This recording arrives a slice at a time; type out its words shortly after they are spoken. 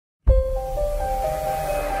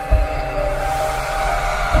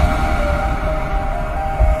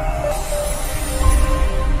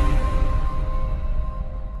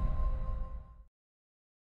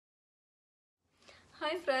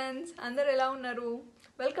Friends, అందరూ ఎలా ఉన్నారు?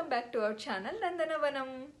 Welcome back to our channel నందనవనం.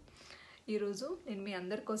 ఈరోజు నేను మీ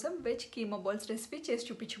అందరి కోసం వెజ్ కీమా బాల్స్ రెసిపీ చేసి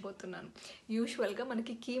చూపించబోతున్నాను. యూజువల్గా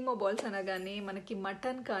మనకి కీమా బాల్స్ అనగానే మనకి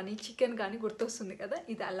మటన్ కానీ చికెన్ కానీ గుర్తొస్తుంది కదా.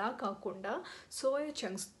 ఇది అలా కాకుండా సోయా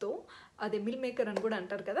చంక్స్తో, అదే మీల్ మేకర్ అని కూడా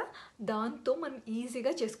అంటారు కదా, దాంతో మనం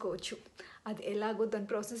ఈజీగా చేసుకోవచ్చు. అది ఎలాగో దాని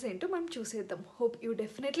ప్రాసెస్ ఏంటో మనం చూసేద్దాం. Hope you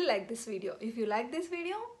definitely like this video. If you like this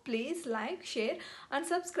video, please like, share and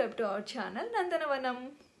subscribe to our channel Nandanavanam.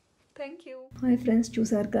 Thank you. Hi friends,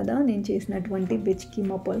 చూసారు కదా నేను చేసినటువంటి వెజ్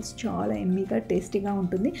కీమా బాల్స్ చాలా ఎమ్మీగా టేస్టీగా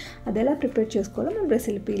ఉంటుంది. అది ఎలా ప్రిపేర్ చేసుకోవాలో మనం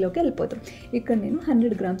రెసిపీలోకి వెళ్ళిపోతాం. ఇక్కడ నేను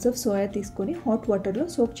 100 grams ఆఫ్ సోయా తీసుకొని హాట్ వాటర్లో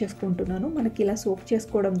సోక్ చేసుకుంటున్నాను. మనకి ఇలా సోక్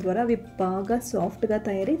చేసుకోవడం ద్వారా అవి బాగా సాఫ్ట్గా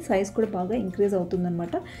తయారై సైజ్ కూడా బాగా ఇంక్రీజ్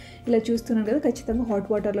అవుతుందన్నమాట. ఇలా చూస్తున్నాను కదా, ఖచ్చితంగా హాట్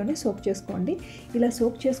వాటర్లోనే సోక్ చేసుకోండి. ఇలా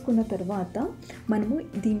సోక్ చేసుకున్న తర్వాత మనము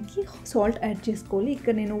దీనికి సాల్ట్ యాడ్ చేసుకోవాలి.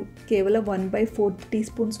 ఇక్కడ నేను కేవలం 1/4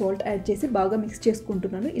 teaspoon సాల్ట్ యాడ్ చేసి బాగా మిక్స్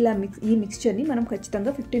చేసుకుంటున్నాను. ఇలా ఈ మిక్స్చర్ని మనం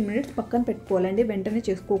ఖచ్చితంగా 15 minutes పక్కన పెట్టుకోవాలండి. వెంటనే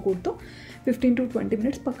చేసుకోకూడదు. 15 to 20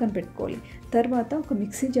 minutes పక్కన పెట్టుకోవాలి. తర్వాత ఒక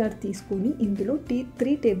మిక్సీ జార్ తీసుకొని ఇందులో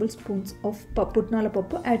 3 tablespoons ఆఫ్ పుట్నాల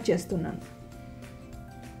పప్పు యాడ్ చేస్తున్నాను.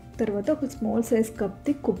 తర్వాత ఒక స్మాల్ సైజ్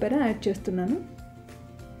కప్ది కొబ్బరి యాడ్ చేస్తున్నాను.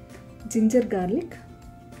 జింజర్ గార్లిక్,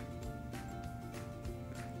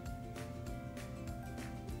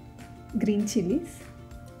 గ్రీన్ చిల్లీస్,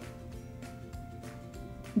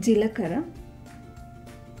 జీలకర్ర,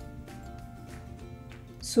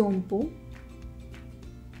 సోంపు,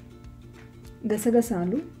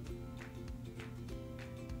 గసగసాలు,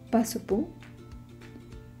 పసుపు,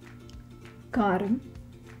 కారం,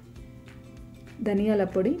 ధనియాల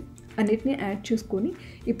పొడి అన్నిటిని యాడ్ చేసుకొని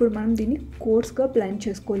ఇప్పుడు మనం దీన్ని కోర్స్గా బ్లెండ్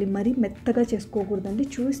చేసుకోవాలి. మరీ మెత్తగా చేసుకోకూడదండి.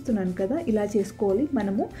 చూపిస్తున్నాను కదా, ఇలా చేసుకోవాలి.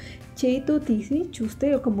 మనము చేతితో తీసి చూస్తే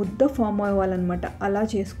ఒక ముద్ద ఫామ్ అవ్వాలన్నమాట. అలా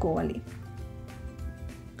చేసుకోవాలి.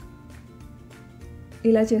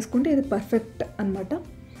 ఇలా చేసుకుంటే ఇది పర్ఫెక్ట్ అన్నమాట.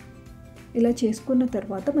 ఇలా చేసుకున్న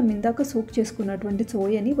తర్వాత మనం ఇందాక సోక్ చేసుకున్నటువంటి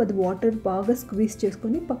సోయాని అది వాటర్ బాగా స్క్వీజ్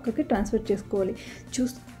చేసుకొని పక్కకి ట్రాన్స్ఫర్ చేసుకోవాలి.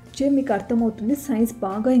 చూస్తే మీకు అర్థమవుతుంది, సైజ్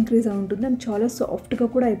బాగా ఇంక్రీజ్ అయి ఉంటుంది. అది చాలా సాఫ్ట్గా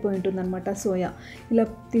కూడా అయిపోయి ఉంటుంది అనమాట సోయా. ఇలా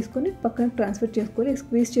తీసుకొని పక్కన ట్రాన్స్ఫర్ చేసుకోవాలి.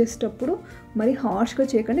 స్క్వీజ్ చేసేటప్పుడు మరి హార్ష్గా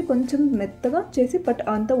చేయకండి, కొంచెం మెత్తగా చేసి బట్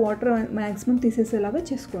అంత వాటర్ మ్యాక్సిమం తీసేసేలాగా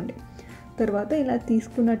చేసుకోండి. తర్వాత ఇలా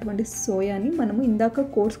తీసుకున్నటువంటి సోయాని మనము ఇందాక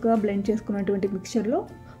కోర్స్గా బ్లెండ్ చేసుకున్నటువంటి మిక్చర్లో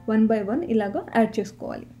 1 by 1 ఇలాగా యాడ్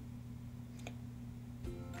చేసుకోవాలి.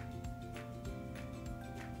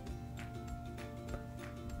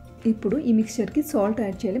 ఇప్పుడు ఈ మిక్చర్కి సాల్ట్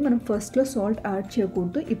యాడ్ చేయాలి. మనం ఫస్ట్లో సాల్ట్ యాడ్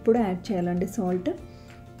చేయకూడదు, ఇప్పుడు యాడ్ చేయాలండి సాల్ట్.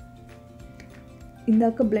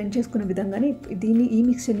 ఇందాక బ్లెండ్ చేసుకున్న విధంగానే ఈ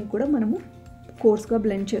మిక్చర్ని కూడా మనము కోర్స్గా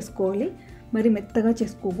బ్లెండ్ చేసుకోవాలి. మరి మెత్తగా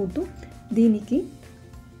చేసుకోకూడదు. దీనికి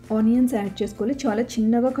ఆనియన్స్ యాడ్ చేసుకోవాలి. చాలా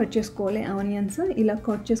చిన్నగా కట్ చేసుకోవాలి ఆనియన్స్. ఇలా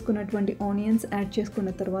కట్ చేసుకున్నటువంటి ఆనియన్స్ యాడ్ చేసుకున్న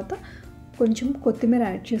తర్వాత కొంచెం కొత్తిమీర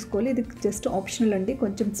యాడ్ చేసుకోవాలి. ఇది జస్ట్ ఆప్షనల్ అండి,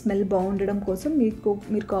 కొంచెం స్మెల్ బాగుండడం కోసం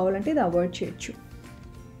మీరు కావాలంటే ఇది అవాయిడ్ చేయొచ్చు.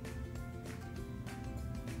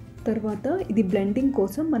 తర్వాత ఇది బ్లెండింగ్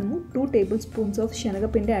కోసం మనము 2 tablespoons ఆఫ్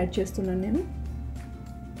శనగపిండి యాడ్ చేస్తున్నాను నేను.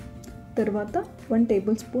 తర్వాత 1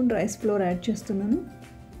 tablespoon రైస్ ఫ్లోర్ యాడ్ చేస్తున్నాను.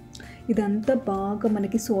 ఇదంతా బాగా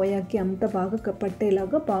మనకి సోయాకి అంతా బాగా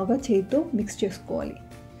పట్టేలాగా బాగా చేతితో మిక్స్ చేసుకోవాలి.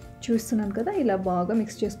 చూస్తున్నాను కదా, ఇలా బాగా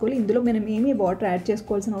మిక్స్ చేసుకోవాలి. ఇందులో మనం ఏమీ వాటర్ యాడ్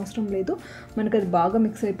చేసుకోవాల్సిన అవసరం లేదు, మనకు అది బాగా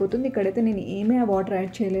మిక్స్ అయిపోతుంది. ఇక్కడైతే నేను ఏమీ వాటర్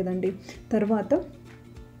యాడ్ చేయలేదండి. తర్వాత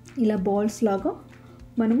ఇలా బాల్స్ లాగా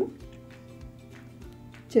మనము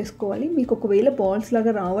చేసుకోవాలి. మీకు ఒకవేళ బాల్స్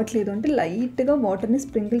లాగా రావట్లేదు అంటే లైట్గా వాటర్ని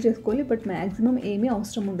స్ప్రింకిల్ చేసుకోవాలి, బట్ మ్యాక్సిమం ఏమీ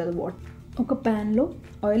అవసరం ఉండదు. ఒక ప్యాన్లో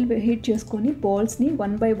ఆయిల్ హీట్ చేసుకొని బాల్స్ని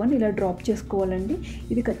 1 by 1 ఇలా డ్రాప్ చేసుకోవాలండి.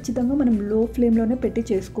 ఇది ఖచ్చితంగా మనం లో ఫ్లేమ్లోనే పెట్టి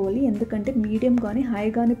చేసుకోవాలి. ఎందుకంటే మీడియం కానీ హై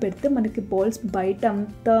కానీ పెడితే మనకి బాల్స్ బయట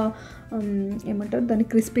అంతా ఏమంటారు దాన్ని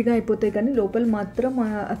క్రిస్పీగా అయిపోతాయి, కానీ లోపల మాత్రం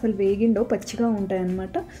అసలు వేగిండో పచ్చిగా ఉంటాయి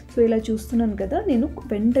అన్నమాట. సో ఇలా చూస్తున్నాను కదా, నేను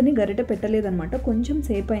వెంటనే గరిటె పెట్టలేదన్నమాట. కొంచెం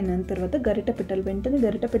సేపు అయిన తర్వాత గరిటె పెట్టాలి. వెంటనే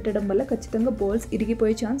గరిటె పెట్టడం వల్ల ఖచ్చితంగా బాల్స్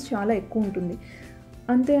ఇరిగిపోయే ఛాన్స్ చాలా ఎక్కువ ఉంటుంది.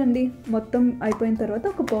 అంతే అండి, మొత్తం అయిపోయిన తర్వాత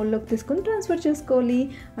ఒక బౌల్లోకి తీసుకొని ట్రాన్స్ఫర్ చేసుకోవాలి.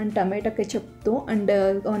 అండ్ టమాటా కెచప్తో అండ్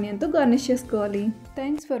ఆనియన్తో గార్నిష్ చేసుకోవాలి.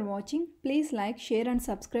 Thanks for watching. Please like, share and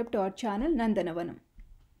subscribe to our channel Nandanavanam.